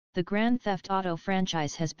The Grand Theft Auto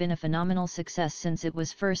franchise has been a phenomenal success since it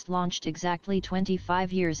was first launched exactly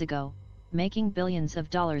 25 years ago, making billions of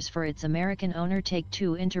dollars for its American owner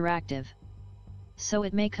Take-Two Interactive. So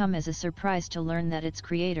it may come as a surprise to learn that its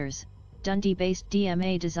creators, Dundee-based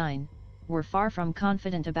DMA Design, were far from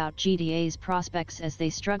confident about GTA's prospects as they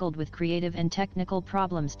struggled with creative and technical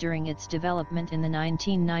problems during its development in the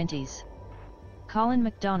 1990s. Colin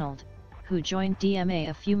Macdonald, who joined DMA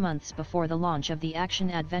a few months before the launch of the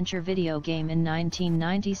action-adventure video game in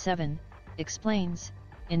 1997, explains,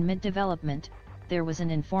 in mid-development, there was an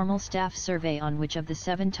informal staff survey on which of the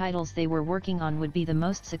 7 titles they were working on would be the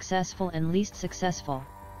most successful and least successful.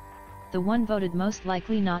 The one voted most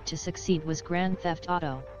likely not to succeed was Grand Theft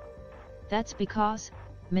Auto. That's because,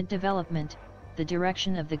 mid-development, the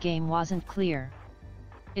direction of the game wasn't clear.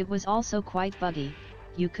 It was also quite buggy.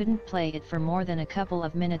 You couldn't play it for more than a couple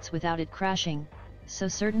of minutes without it crashing, so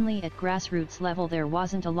certainly at grassroots level there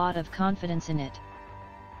wasn't a lot of confidence in it.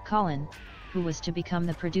 Colin, who was to become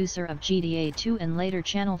the producer of GTA 2 and later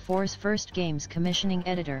Channel 4's first games commissioning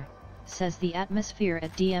editor, says the atmosphere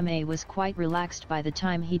at DMA was quite relaxed by the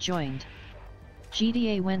time he joined.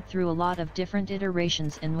 GTA went through a lot of different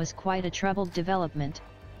iterations and was quite a troubled development,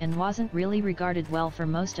 and wasn't really regarded well for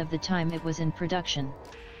most of the time it was in production.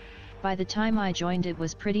 By the time I joined it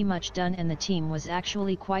was pretty much done and the team was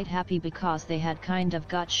actually quite happy because they had kind of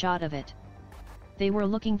got shot of it. They were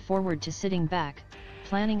looking forward to sitting back,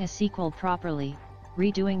 planning a sequel properly,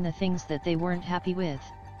 redoing the things that they weren't happy with,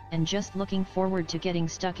 and just looking forward to getting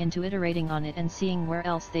stuck into iterating on it and seeing where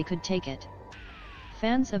else they could take it.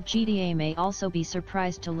 Fans of GTA may also be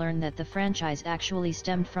surprised to learn that the franchise actually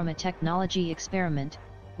stemmed from a technology experiment,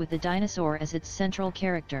 with the dinosaur as its central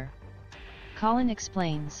character. Colin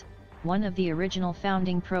explains, one of the original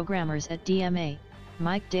founding programmers at DMA,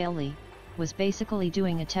 Mike Daly, was basically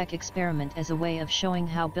doing a tech experiment as a way of showing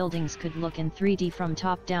how buildings could look in 3D from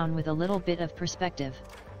top down with a little bit of perspective.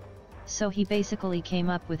 So he basically came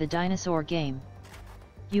up with a dinosaur game.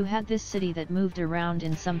 You had this city that moved around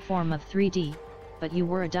in some form of 3D, but you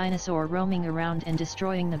were a dinosaur roaming around and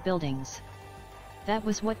destroying the buildings. That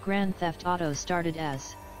was what Grand Theft Auto started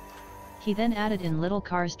as. He then added in little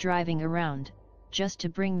cars driving around, just to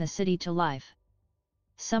bring the city to life.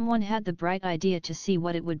 Someone had the bright idea to see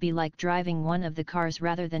what it would be like driving one of the cars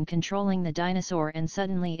rather than controlling the dinosaur, and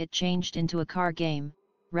suddenly it changed into a car game,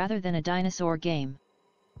 rather than a dinosaur game.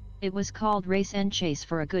 It was called Race and Chase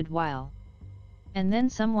for a good while. And then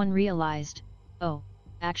someone realized, oh,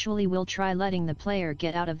 actually we'll try letting the player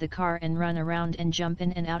get out of the car and run around and jump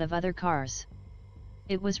in and out of other cars.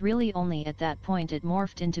 It was really only at that point it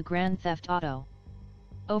morphed into Grand Theft Auto.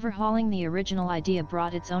 Overhauling the original idea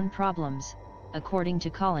brought its own problems, according to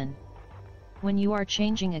Colin. When you are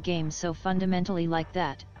changing a game so fundamentally like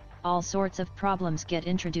that, all sorts of problems get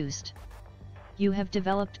introduced. You have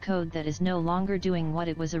developed code that is no longer doing what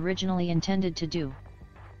it was originally intended to do.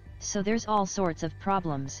 So there's all sorts of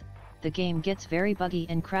problems, the game gets very buggy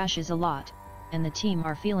and crashes a lot, and the team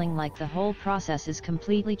are feeling like the whole process is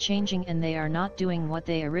completely changing and they are not doing what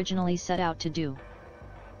they originally set out to do.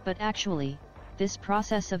 But actually, this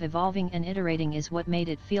process of evolving and iterating is what made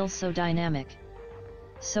it feel so dynamic.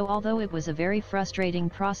 So although it was a very frustrating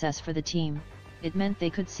process for the team, it meant they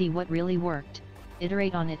could see what really worked,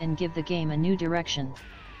 iterate on it and give the game a new direction.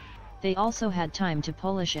 They also had time to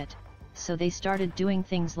polish it, so they started doing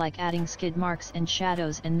things like adding skid marks and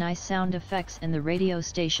shadows and nice sound effects and the radio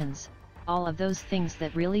stations, all of those things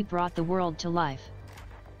that really brought the world to life.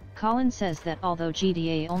 Colin says that although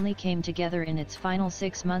GTA only came together in its final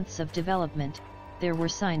 6 months of development, there were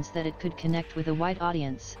signs that it could connect with a wide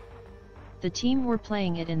audience. The team were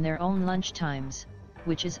playing it in their own lunch times,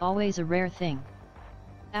 which is always a rare thing.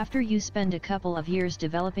 After you spend a couple of years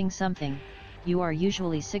developing something, you are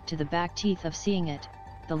usually sick to the back teeth of seeing it.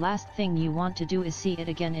 The last thing you want to do is see it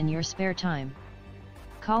again in your spare time.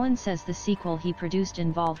 Colin says the sequel he produced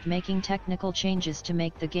involved making technical changes to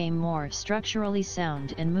make the game more structurally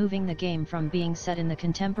sound and moving the game from being set in the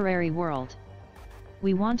contemporary world.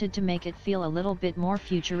 We wanted to make it feel a little bit more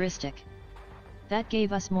futuristic. That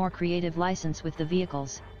gave us more creative license with the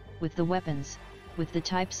vehicles, with the weapons, with the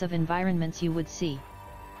types of environments you would see.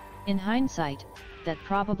 In hindsight, that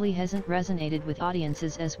probably hasn't resonated with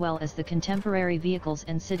audiences as well as the contemporary vehicles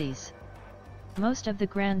and cities. Most of the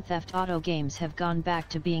Grand Theft Auto games have gone back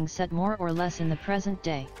to being set more or less in the present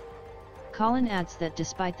day. Colin adds that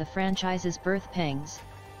despite the franchise's birth pangs,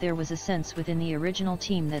 there was a sense within the original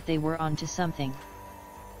team that they were onto something.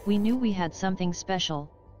 We knew we had something special.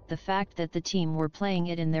 The fact that the team were playing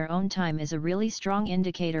it in their own time is a really strong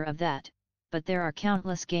indicator of that. but there are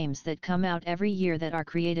countless games that come out every year that are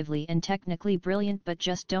creatively and technically brilliant but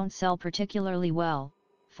just don't sell particularly well,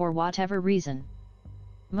 for whatever reason.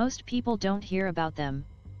 Most people don't hear about them,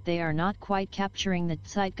 they are not quite capturing the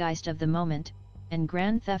zeitgeist of the moment, and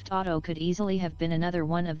Grand Theft Auto could easily have been another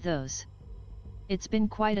one of those. It's been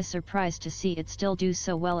quite a surprise to see it still do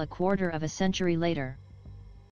so well a quarter of a century later.